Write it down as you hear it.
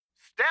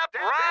Step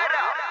right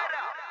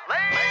up,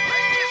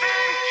 ladies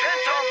and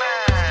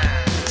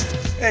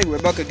gentlemen. Hey,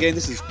 we're back again.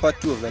 This is part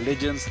 2 of the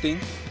Legends thing.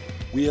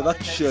 We have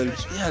actually,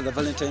 the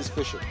Valentine's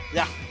special.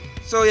 Yeah.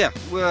 So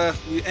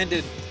we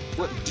ended.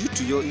 Well, due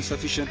to your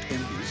insufficient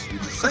MBs, we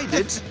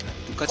decided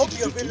to cut Hope it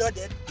you're into two.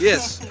 reloaded.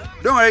 Yes.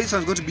 Don't worry, this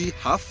one's going to be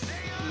half.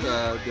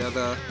 The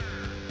other,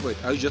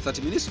 I just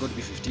 30 minutes. It's going to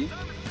be 15.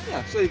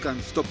 Yeah. So you can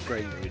stop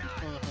crying already.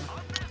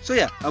 So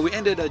we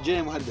ended.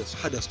 JM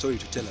had a story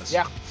to tell us.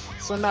 Yeah.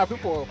 So now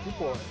people,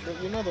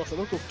 there's a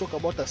lot of talk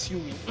about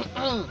assuming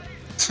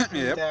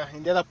Yep.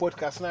 in the other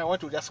podcast. Now I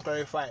want to just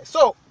clarify.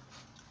 So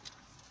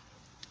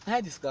I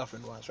had this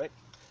girlfriend once, right?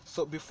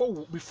 So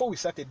before we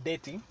started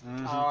dating,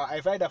 I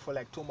invited her for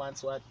like 2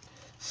 months. What?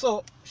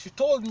 So she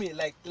told me,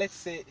 like, let's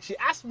say she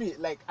asked me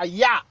like a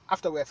year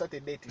after we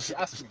started dating. She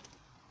asked me,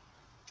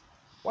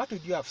 "What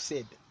would you have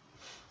said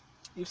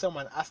if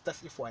someone asked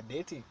us if we're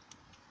dating?"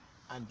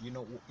 And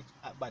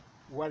but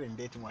we weren't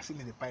dating. We're still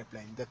in the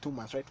pipeline. The 2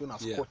 months, right? When I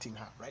was courting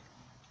her, right?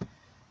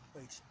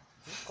 Wait,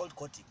 it's called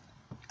courting.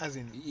 As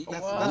in,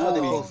 that's Wow. what they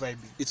call vibing.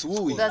 It's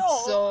wooing. That's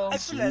No, so. I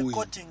feel like wooing.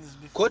 courting is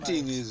before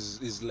Courting marriage.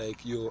 is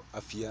like your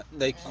affair.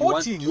 Like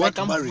Courting, you want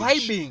like I'm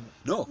marriage. vibing.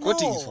 No,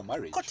 courting is for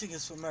marriage. Courting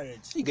is for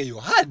marriage. Nigga, you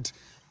had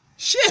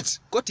shit.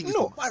 Courting is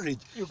No. for marriage.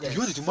 You If guys, you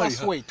wanted to marry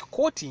first her. wait,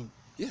 courting,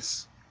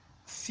 Yes.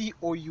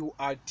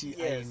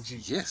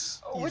 courting.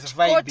 Yes. Which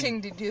vibing.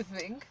 courting did you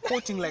think?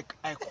 Courting, like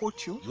I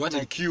court you. You wanted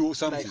like, to kill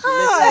something. like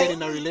let's get in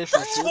a That's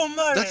relationship. for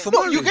marriage. That's for No,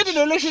 marriage. you get in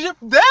a relationship,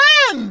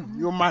 then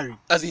you're married.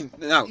 As in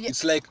now, Yeah.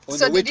 it's like on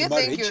So the way did to you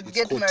marriage. think you'd it's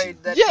get courting.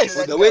 married? That Yes. to On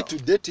that the way girl? to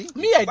dating.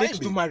 Me, it's I dated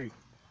vibing. to marry.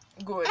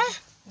 Good.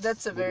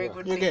 That's a very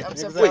good You thing. get I'm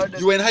so exactly. proud Wait, of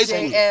you were in high school?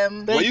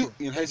 JM. Thank Were you.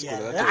 you in high school?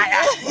 Yeah. at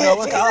that time? No,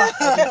 what I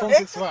was from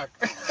 6 back.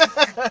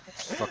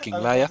 Fucking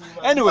liar.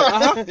 Anyway,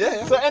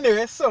 Yeah. So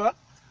anyway, so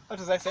what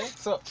was I saying?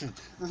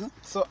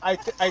 So I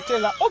tell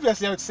her,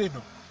 obviously I would say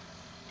no.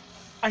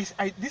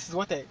 This is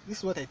what I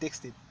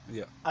texted.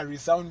 Yeah. A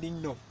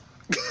resounding no.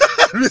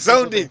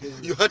 Resounding.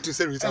 You had to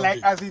say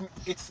resounding. Like as in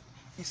it's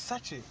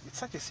such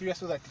a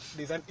serious way that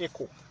there's an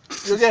echo.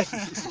 You get?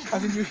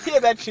 As in you hear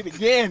that shit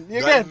again.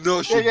 You That get? no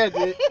You shit.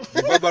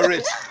 get?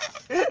 Reverberate.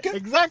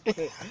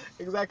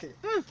 Exactly.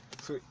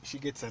 So she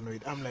gets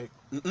annoyed. I'm like,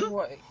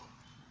 Why?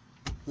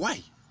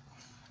 Why?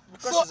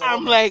 Because so she's a I'm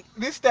woman. like,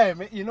 this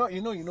time, you know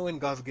when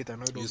girls get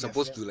annoyed. You're obviously,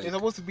 supposed to, like- You're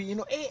supposed to be,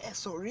 hey,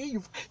 sorry,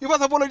 you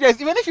must apologize,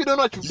 even if you don't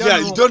know what you've done. Yeah,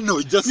 wrong. you don't know.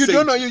 You just You say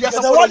don't it. know. You just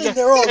You're the one in apologize.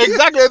 the wrong.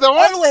 Exactly, the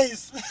one.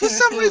 Always. For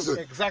some reason.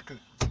 Exactly.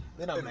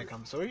 Then I'm like,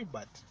 I'm sorry,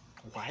 but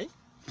why?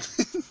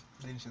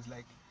 Then she's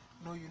like,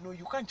 no,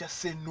 you can't just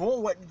say no.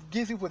 What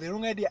gives people the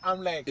wrong idea?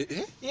 I'm like,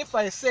 Eh? if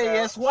I say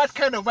yes, what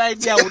kind of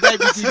idea would I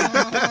be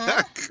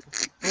giving?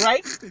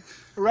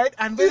 Right?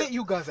 And then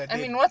you guys are I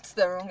dead. mean, what's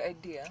the wrong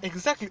idea?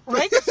 Exactly,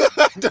 right?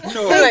 I don't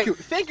know.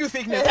 Thank you,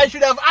 Thickness. I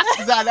should have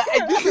asked that.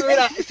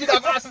 I should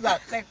have asked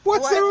that. Like,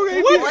 What's the wrong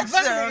idea? What's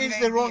What exactly is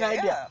the wrong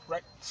idea? Yeah.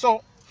 Right?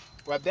 So,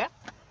 we're there.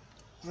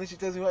 Then she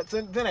tells me what.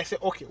 Then I say,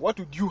 okay, what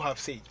would you have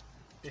said?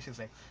 Then she's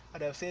like,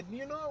 I'd have said,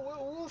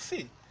 we'll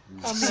see.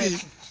 I'm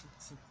like,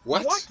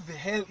 what the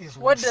hell is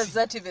What we'll does see?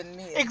 that even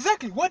mean?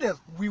 Exactly. What does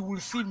we will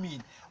see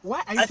mean?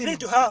 Why are you I saying think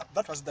to her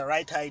that was the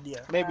right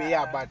idea. maybe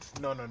but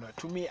no.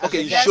 To me, as Okay,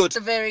 in- in Just short,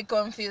 very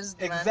confused,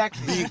 man.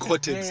 exactly being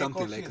courted, Very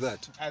something like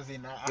confused. that. As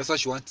in, That's what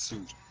she wants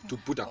to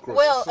put across.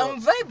 Well, So,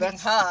 I'm vibing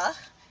that's- her.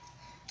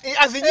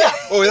 as in, yeah.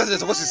 Oh, that's what you're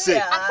supposed to say.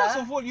 Yeah. And first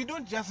of all, you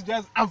don't just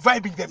I'm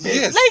vibing the bed.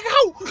 Yes.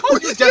 Like how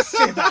do you just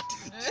say that?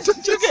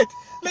 You get?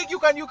 Like you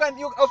can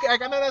okay, I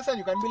can understand.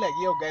 You can be like,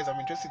 yo guys, I'm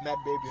interested in that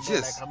babe,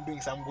 Yes. like I'm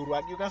doing some good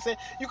work. You can say,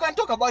 you can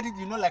talk about it,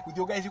 like with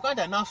your guys. You can't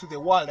announce to the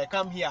world, I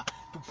come here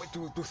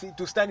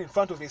to stand in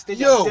front of a stage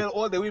Yo. and tell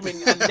all the women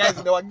and guys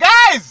in the world,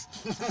 guys,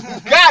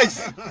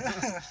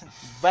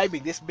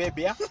 vibing this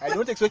baby. Yeah? I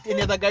don't expect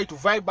any other guy to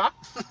vibe her.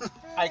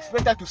 I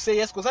expect her to say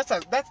yes, because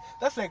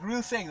that's like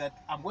real saying that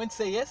I'm going to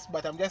say yes,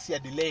 but I'm just here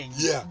delaying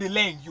you. Yeah.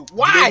 Delaying you.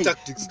 Why?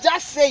 tactics.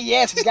 Just say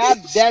yes, god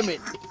damn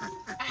it.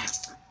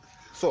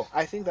 So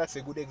I think that's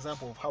a good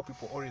example of how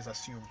people always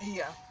assume.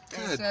 Yeah. God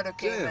It's not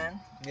okay, damn. man.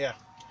 Yeah.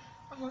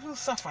 I'm a little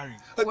suffering.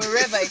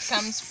 Wherever it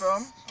comes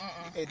from.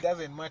 It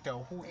doesn't matter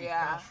who it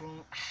Yeah. comes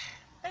from.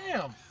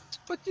 Damn.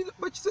 But you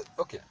said,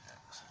 okay.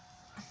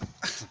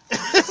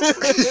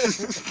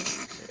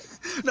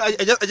 No,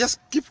 I just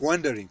keep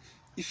wondering,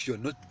 if you're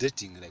not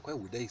dating, like why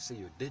would I say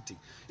you're dating?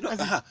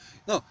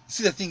 No,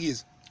 see the thing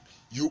is,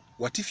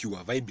 what if you were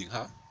vibing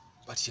her,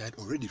 but she had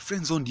already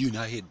friend zoned you in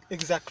her head?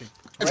 Exactly.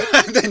 And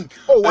then,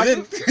 What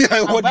and if then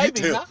I'm what vibing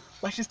detail? her,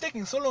 but she's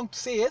taking so long to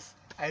say yes,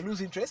 I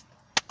lose interest,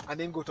 and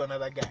then go to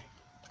another guy.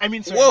 I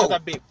mean, sorry, Whoa.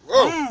 another babe.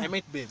 Whoa. I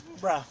meant babe.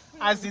 Bruh.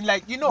 As in,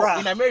 like, Bruh.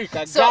 in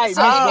America, So, guy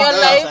so means in your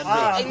girls life, and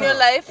Ah. babes. in your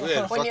life, Yeah,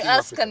 when you fucking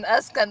ask Africa. and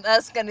ask and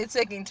ask and it's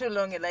taking too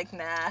long, you're like,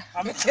 nah.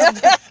 I'm Yeah,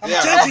 changing I'm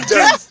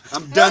done. things.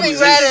 I'm done Moving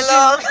with right this.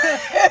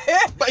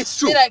 along. But it's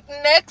true. Be like,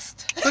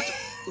 next. But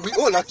we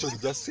all actually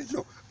just said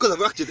no, because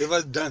I've actually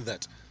ever done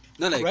that.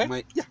 Not like Right?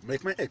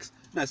 my ex.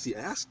 Now see, I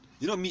asked.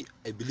 Me,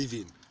 I believe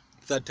in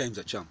third time's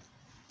a charm.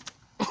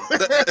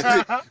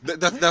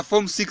 the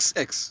Form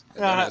 6X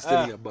that I was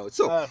telling you about.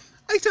 So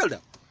I told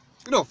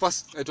her,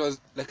 first it was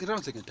like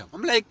around second term.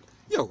 I'm like,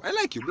 yo, I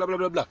like you, blah blah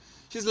blah blah.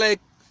 She's like,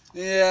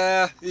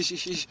 yeah,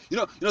 you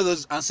know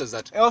those answers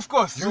that Of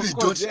course, you really of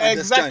course. don't Yeah,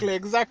 understand.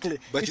 exactly.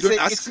 But it's you don't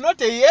a, ask. It's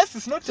not a yes.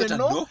 It's not It's a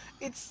not a no. no.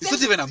 It's It's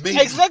not even a maybe.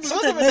 Exactly,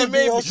 not It's not even a a maybe.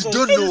 maybe also. You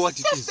don't know what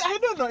it It's is. just- I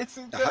don't know. It's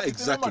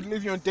exactly. It's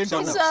leave you on 10 So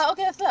minutes. now-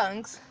 Okay,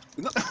 thanks.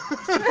 No.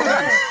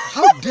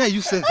 How dare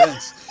you say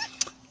thanks?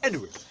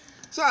 Anyway,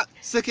 so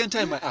second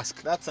time I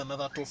ask. That's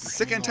another topic.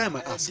 Second time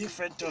I A ask.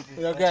 different topic.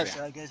 Yeah, but guys.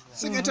 I guess that.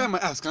 Second time I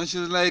ask, and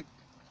she's like,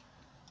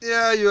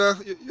 yeah, you're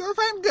a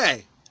fine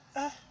guy.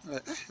 Ah. I'm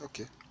like,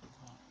 okay.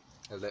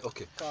 I was like,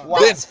 okay. Wow.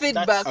 Then- That's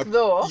feedback, Uh,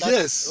 though.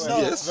 Yes,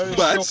 Well, yes, very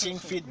but shocking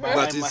feedback.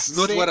 but I must it's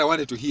not say. what I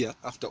wanted to hear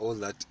after all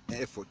that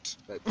effort.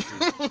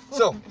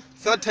 So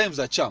third time's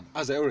a charm,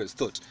 as I always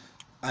thought.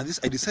 And this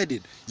I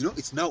decided,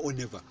 it's now or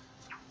never.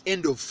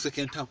 End of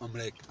second term, I'm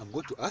like, I'm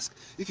going to ask.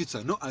 If it's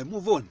a no, I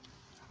move on.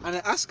 And I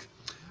ask,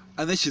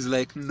 and then she's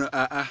like, no,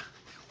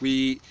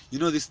 we,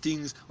 these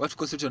things, we have to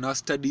concentrate on our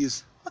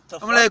studies. What the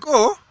I'm fuck? like,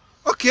 oh,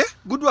 okay,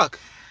 good work.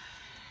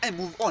 I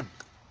move on.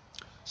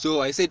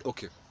 So I said,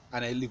 okay,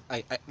 and I leave.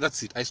 I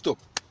that's it. I stop.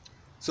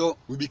 So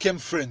we became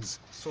friends,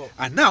 So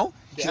and now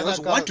the she other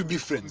doesn't want girl- to be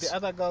friends. The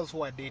other girls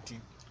who are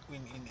dating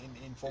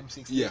in Form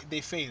 6, Yeah.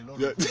 they fail. all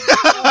Yeah. of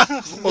them.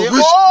 Of They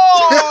which-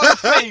 all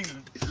fail.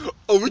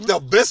 Of which the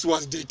best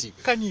was dating.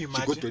 Can you She got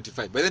imagine?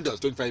 25. By then there was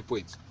 25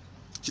 points.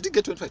 She didn't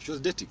get 25. She was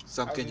dating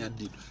some Are you- Kenyan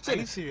dude. So Are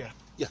you serious?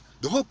 yeah,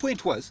 the whole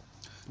point was,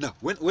 now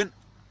when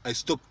I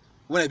stopped,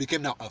 when I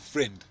became now a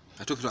friend,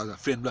 I talked to her as a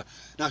friend. Blah,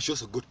 now she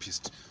also got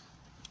pissed.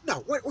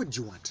 Now what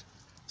do you want?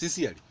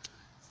 Sincerely,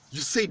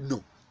 you said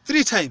no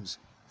 3 times.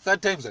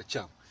 Third time's a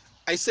charm.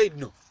 I said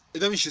no.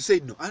 And then she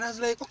said no, and I was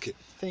like, okay.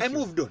 Thank I you.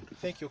 moved on.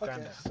 Thank you, Okay.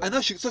 Candace. And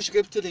now she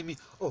kept telling me,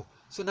 oh,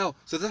 so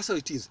that's how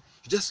it is.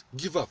 You just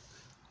give up.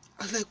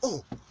 I was like,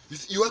 oh,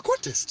 you are a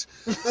contest.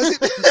 I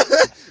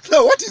said,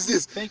 now what is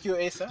this? Thank you,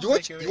 Asa. You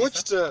watched, Thank you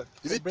watched is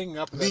For it bringing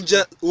up that.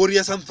 Ninja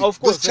Warrior something? Of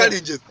course, Those yeah.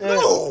 challenges. Yeah.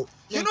 No,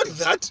 you're Thank not you.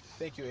 that.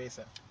 Thank you,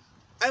 Asa.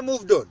 I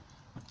moved on.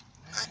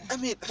 I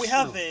mean, We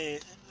have a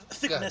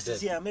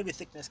thicknesses damn. here. Maybe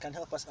thickness can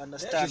help us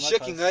understand. She's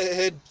what shaking was, her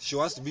head. She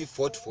wants to be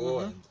fought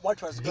for. and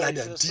what was blood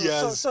going and through.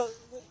 tears. So,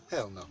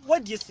 hell no.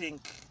 what do you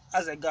think,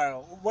 as a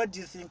girl? What do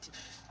you think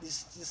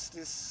this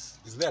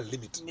Is there a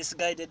limit?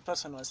 misguided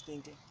person was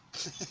thinking?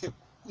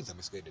 Who's the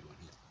misguided one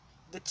here?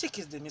 The chick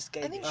is the I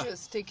misguided. think she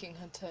was taking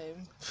her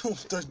time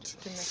Don't.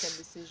 to make a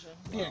decision.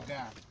 Dear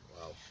God.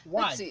 Wow.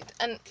 Why? That's it.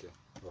 And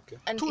Okay.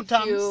 and 2 if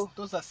terms, you,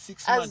 those are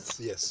 6 as- months.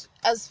 Yes.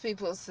 as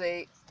people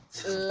say,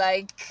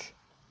 like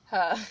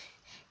her,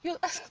 you'll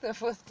ask the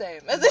 4th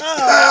time. As if,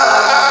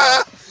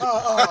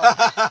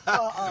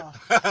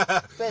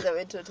 by the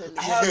way, totally.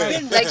 I have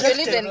been Like you'll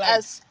rejected, even like,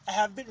 ask. I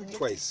have been rejected.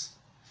 Twice.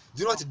 Do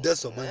you know what it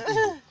does to a man's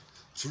ego?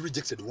 To be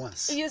rejected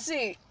once. You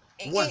see,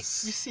 You Once.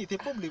 see, the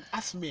problem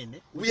us men,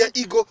 We are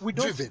ego we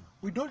don't driven.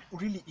 we don't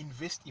really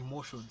invest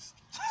emotions.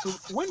 So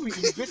when we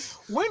invest,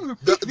 when we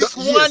The- pick this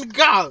yes. one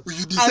girl,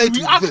 You decide and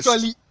we to invest.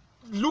 actually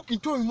look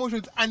into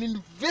emotions and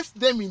invest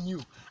them in you,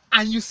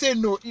 and you say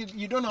no,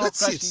 you don't know how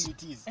That's crushing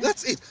it. it is.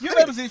 That's it. You I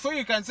know, mean, before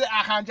you can say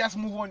I can just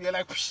move on, you're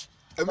like, psh.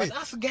 I mean, But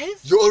us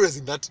guys, you're always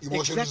in that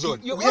emotion exactly, zone.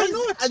 you're We are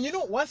always- not. and you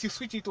know, once you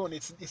switch it on,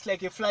 it's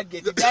like a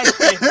floodgate. The guy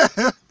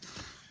is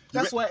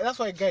that's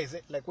why guys,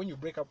 like when you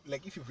break up,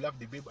 like if you've loved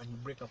the babe and you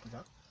break up with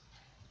her,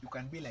 you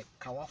can be like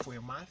kawa for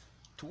a month,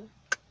 2,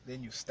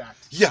 then you start.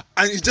 Yeah,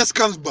 and it just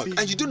comes back, Be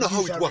and you don't know how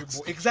it miserable.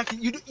 works. Exactly.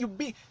 You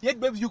be yet,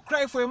 babes. You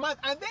cry for a month,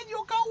 and then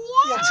you can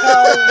walk.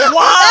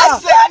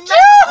 Wow!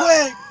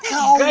 Wait,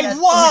 Guys,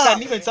 we wow!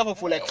 can even suffer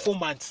for like 4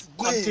 months.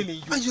 I'm Wait, telling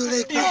you. and you're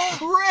like,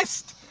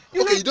 Depressed.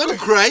 okay, you don't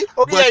cry,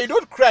 Okay, but yeah, you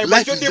don't cry, life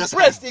but you're is just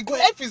depressed. hard.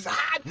 Life is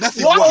hard.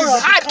 Nothing Work works.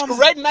 is hard. Becomes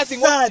Right?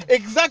 Nothing works. sad.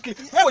 Exactly.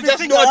 People just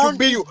Everything know how to around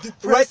be is you.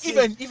 Right?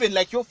 depressing. Even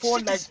like your phone,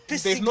 Shit like is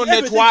there's pissing no you.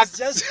 Everything network. is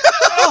just-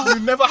 You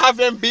never have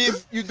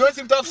MBs. You don't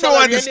seem to have No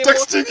one salary is anymore.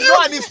 texting you. No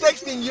one is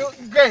texting you.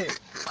 Guy,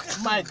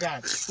 my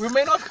God. We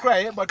may not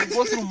cry, but we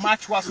go through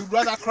much worse. We'd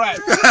rather cry.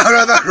 I'd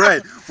rather cry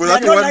for There are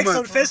that no 1 likes on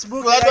month.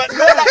 Facebook. Rather-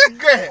 like,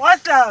 Guy.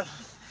 what the?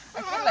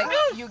 I feel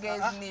like you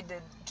guys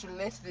needed to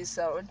let this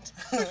out.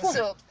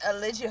 So I'll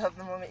let you have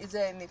the moment. Is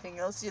there anything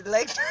else you'd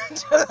like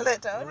to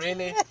let out?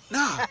 Really?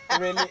 Nah,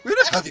 Really? we're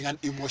not having an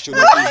emotional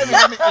I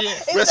feeling. mean,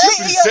 yes. We're Is that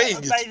simply your-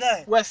 saying By it.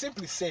 that, We're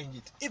simply saying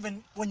it.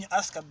 even when you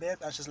ask a babe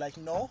and she's like,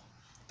 no,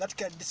 that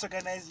can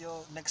disorganize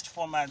your next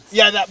 4 months.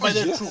 Yeah, that, but Oh,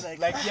 that's yes. true.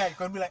 Like, yeah, you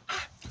can be like,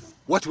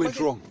 What went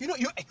okay, wrong? You know,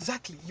 you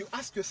exactly. You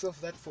ask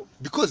yourself that for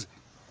Because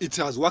it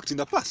has worked in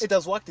the past. it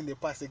has worked in the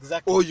past,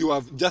 exactly. Or you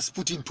have just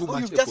put in too Or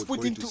much you've effort just put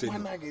for it into to say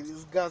one no. again.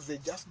 These girls, they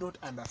just don't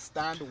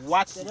understand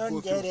what They we don't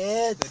go get through.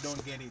 it. They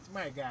don't get it.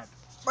 My God.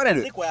 But I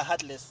anyway, think we're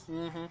heartless.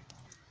 Mm-hmm.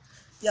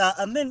 Yeah,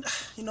 and then,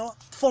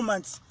 4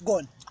 months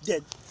gone,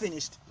 dead,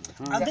 finished.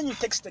 Mm-hmm. And then you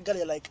text the girl,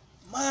 you're like,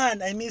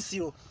 man, I miss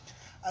you.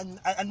 And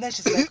then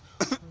she's like,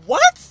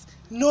 what?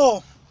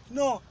 No.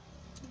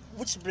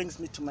 Which brings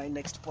me to my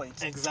next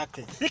point.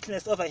 Exactly.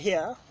 Thickness over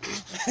here,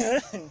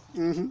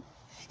 Mm-hmm.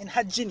 in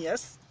her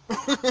genius,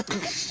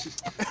 She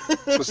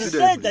Consider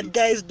said it. that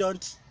guys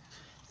don't.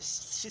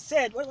 She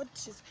said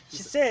she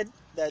said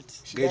that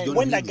Guys don't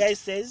when a mean guy it.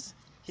 says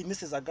he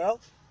misses a girl,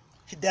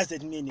 he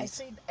doesn't mean I it.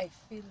 said I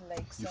feel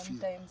like You feel-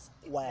 sometimes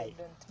Why? I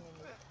don't mean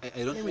it.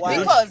 I don't. Why?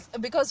 I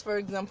don't- Because for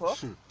example,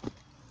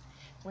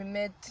 we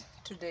met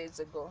 2 days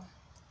ago.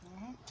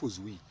 Who's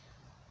we?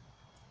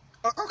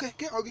 Okay,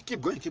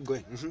 keep going.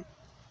 Mm-hmm.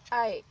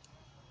 I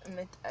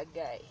met a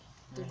guy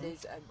 2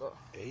 days ago.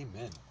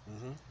 Amen.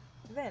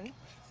 Mm-hmm. Then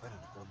Fine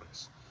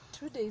progress.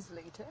 2 days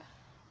later,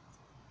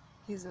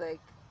 he's like,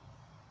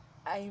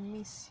 I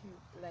miss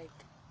you. Like,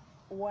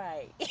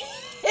 why?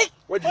 What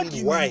What do you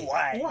mean, why?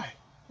 Why?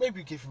 Maybe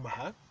you gave him a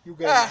hug. You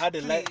guys had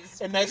a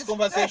please, nice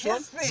conversation.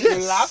 Yes, please. You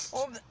laughed.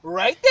 Oh,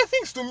 Right? There are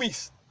things to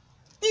miss.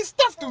 There's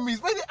stuff to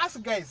miss. When they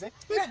ask guys,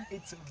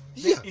 it's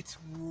Yeah. it's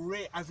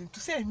rare. As in to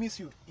say I miss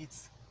you,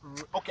 it's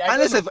okay.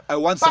 Unless if I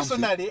want something.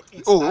 Personally,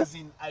 it's Oh. as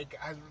in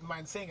as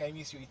man saying I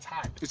miss you, it's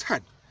hard. It's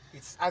hard.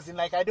 It's as in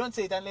like I don't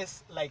say it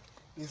unless like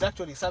it's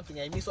actually something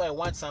I miss or I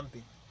want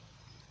something.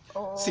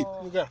 oh. See,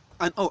 You get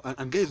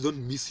And guys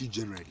don't miss you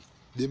generally.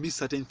 They miss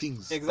certain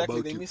things exactly.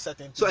 about They you. miss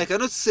certain things. So I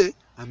cannot say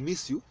I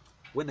miss you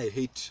when I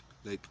hate,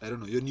 like, I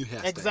don't know, your new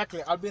hairstyle.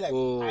 exactly. I'll be like,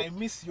 Oh. I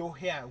miss your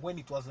hair when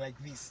it was like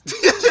this.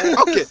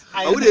 Okay,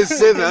 I wouldn't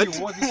say when that. You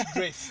wore this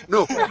dress.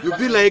 No, you'd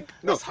be like,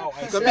 no, That's how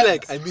I you say can be it.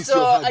 like, I miss So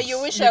your hugs.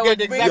 you wish You I would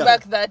get bring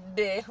exactly- back that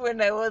day when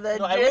I wore that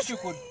No, I dress? wish you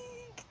could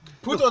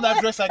put on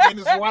that dress again.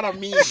 Is what I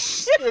mean.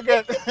 You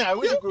get? I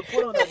wish you could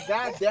put on that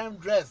goddamn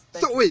dress.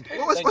 Thank So you. wait,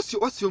 Thank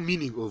what's your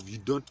meaning of you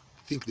don't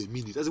think they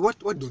mean it? As in, what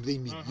don't they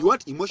mean? You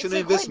want It's emotional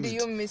like, why do investment.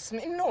 you miss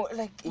me? No,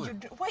 like, What? you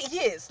do, why?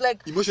 Yes,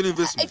 like, Emotional I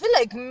investment. feel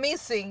like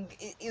missing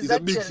is It's a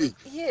big actually,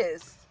 thing.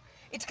 yes.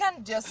 It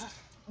can't just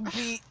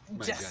be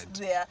My just God.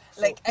 there.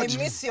 So, Like, I what do you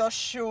miss your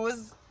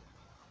shoes.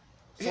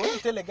 So when you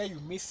tell a guy you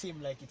miss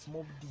him, like it's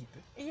more deep,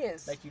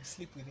 Yes. like you'd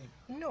sleep with him.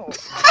 No.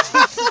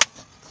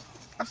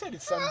 You said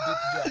it's some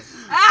deep jazz.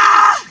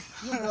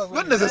 You girls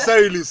Not only-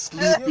 necessarily You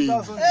sleeping.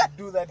 girls only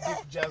do that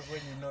deep jazz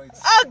when you know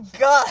it's. Oh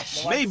gosh.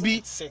 the one Maybe-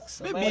 it's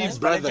sex. maybe Right? it's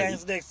brotherly.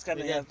 Valentine's Day is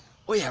coming Yeah. up.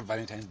 Oh yeah,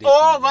 Valentine's Day.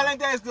 Oh,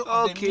 Valentine's Day.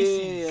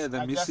 Okay, yeah, the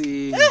are just-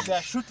 missing.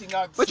 They're shooting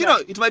out. But you know,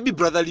 it might be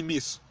brotherly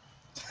miss.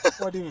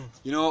 What do you mean?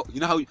 You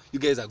know how you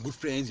guys are good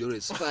friends. You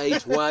always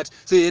fight. What?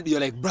 So you're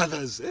like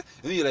brothers, and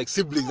then you're like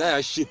siblings. That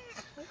are shit.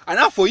 And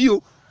now for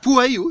you,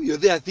 poor you, you're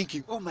there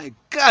thinking, oh my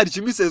God, she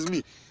misses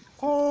me.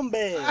 Combe.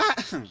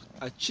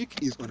 A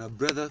chick is on a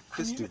brother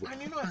And you, festival.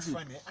 and you know what's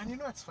funny? And you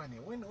know what's funny?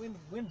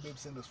 When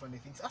babes send those funny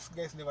things, us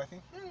guys never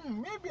think,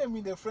 maybe I'm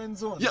in the friend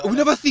zone. Yeah, We're we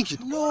like, never think it.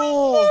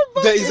 No.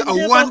 There is It a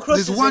never one.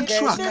 crosses There's one your guys'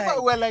 track. mind.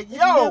 never, we're like, It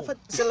yo. never-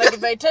 So like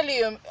if I tell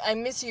you I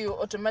miss you,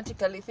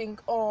 automatically think,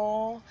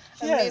 oh,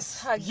 I Yes. miss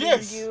hugging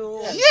Yes.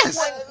 you. Yes.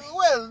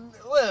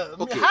 Well,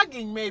 Okay.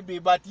 hugging maybe,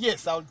 but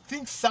yes, I'll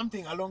think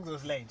something along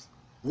those lines.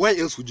 Why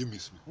else would you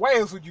miss me? Why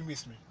else would you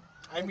miss me?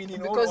 I mean,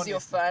 in all Because you're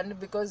honesty. fun.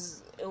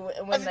 Because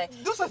when As in, I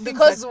those are things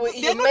because that-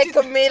 you they're not make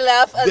in- me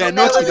laugh. They are and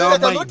not I in will- our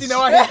They're not minds. in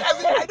our head. I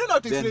mean, I don't know how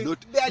to They're explain.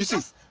 not- They are you see-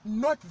 just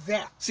not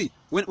there. See,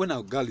 when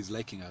a girl is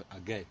liking a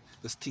guy,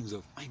 there's things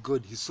of my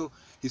God, he's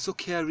so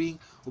caring.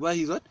 But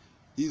he's what?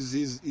 He's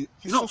you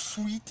He's know,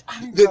 so sweet.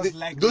 I the- just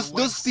like those the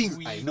word things.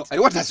 sweet. I know.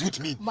 What does sweet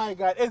mean? My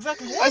God,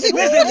 exactly. I think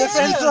Where's Yeah. in the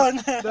friend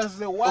zone? Does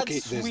the word Okay,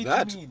 there's sweet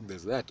that. mean?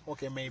 There's that.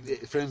 Okay, maybe.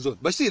 Friend zone.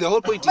 But see, the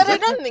whole point But is I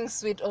that, don't think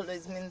sweet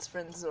always means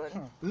friend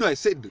zone. no, I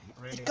said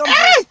Really. Comes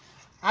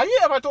Have you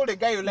ever told a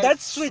guy you like That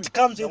sweet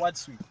comes the with- word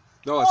sweet?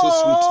 that was so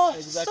sweet. Oh,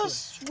 Exactly.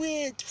 so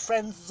sweet,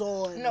 friend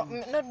zone. No,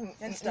 not.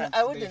 Understand?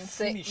 I wouldn't They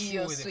say finish you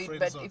you're with a sweet, friend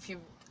but zone. if you,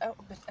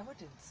 but I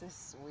wouldn't say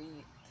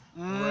sweet.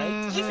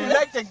 Right? If you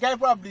liked a guy,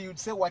 probably you'd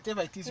say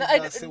whatever it is No, you I,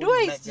 guys say. do when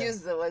I you like guys. use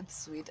the word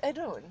sweet? I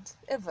don't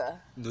ever.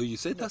 No, you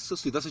said that's so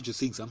sweet. That's what you're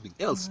saying something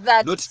else.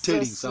 That's not so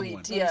telling sweet.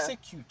 someone. No, Yeah. you say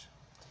cute.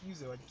 Use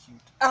the word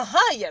cute.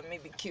 Yeah,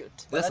 maybe cute.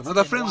 That's That's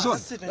another even friend worse. zone.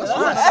 That's even That's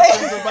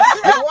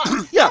worse.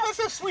 worse. But Yeah. I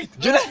say sweet.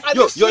 You know- And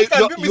yo, this sweet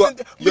can be you're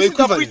equivalent.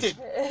 misinterpreted.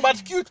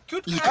 But cute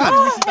You can't can't.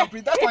 be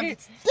misinterpreted. That one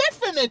is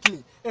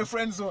definitely a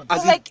friend zone.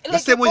 As in, like the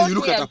same way you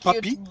look bought at me a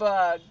puppy. cute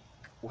bag.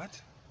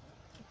 What?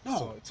 So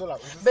No. it's all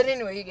out. But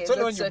anyway, you guys, It's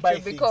only when that's you so buy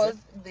true things, because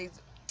there's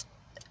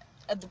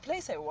at the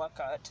place I work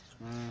at,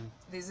 Mm.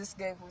 there's this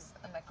guy who's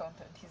an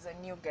accountant. He's a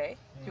new guy.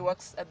 He Mm.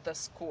 works at the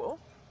school.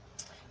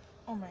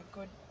 Oh my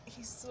god,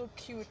 he's so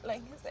cute.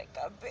 Like he's like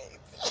a baby.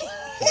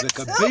 He's like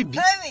a so baby.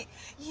 funny.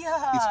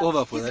 Yeah. It's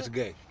over for He's- that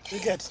guy. You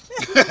get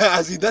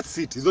As in, that's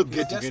it. He's not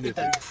You're getting just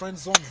anything. entering friend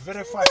zone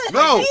very fast.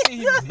 No, I see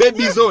him.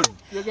 baby zone.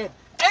 You get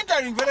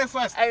entering very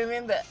fast. I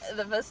remember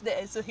the first day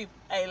I saw him,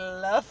 I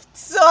laughed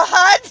so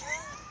hard.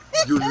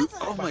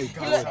 Oh my Girls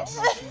God. have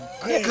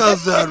no shame.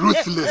 Girls are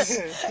ruthless.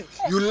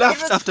 You It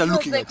laughed was- after he was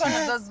looking like at one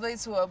him. of those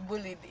boys who were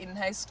bullied in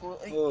high school,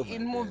 Oh my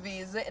in God.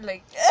 movies,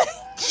 like.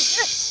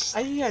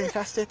 Are you hearing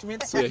her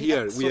statement? We are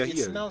here, we are it's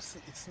here.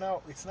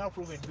 It's now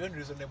proven beyond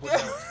reasonable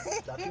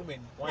doubt that women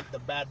want the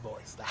bad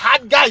boys, the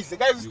hard guys, the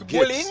guys who used to You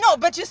get- bully, No,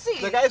 but you see,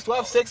 the guys who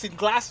have sex in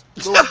class,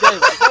 those guys,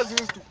 the guys who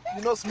used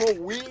to, smoke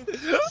weed.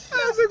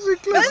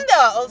 then there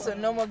are also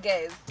normal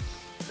guys,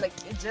 like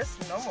just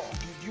normal.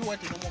 Did you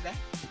want a normal guy?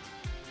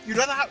 You'd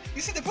rather have.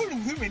 You see, the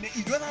problem with women,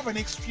 you'd rather have an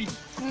extreme.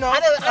 No,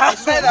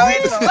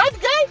 That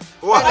guy,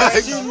 What?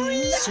 a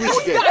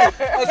Switch game.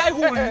 a guy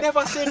who will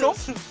never say no. A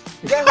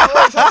guy who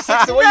always has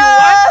sex the way you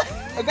want.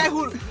 A guy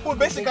who will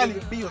basically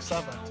be your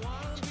servant.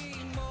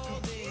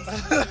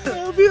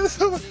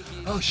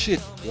 Oh shit!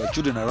 There are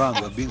children around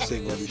who have been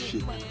saying all this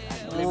shit.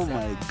 Oh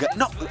my god!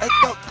 No,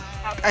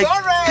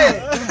 Sorry.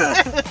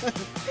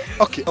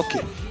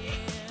 Okay.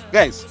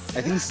 Guys,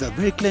 I think this is a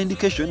very clear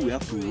indication we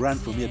have to run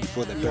from here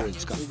before the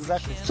parents come.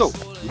 Exactly. So,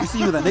 we'll see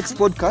you in the next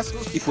podcast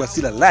if we're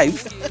still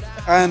alive.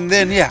 And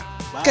then, yeah.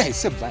 Guys,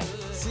 say bye.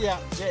 See ya,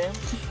 JM.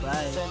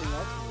 Bye. Signing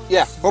out.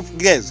 Yeah, hope,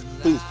 guys,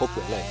 please hope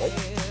we're alive, right?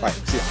 Alright,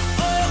 see ya.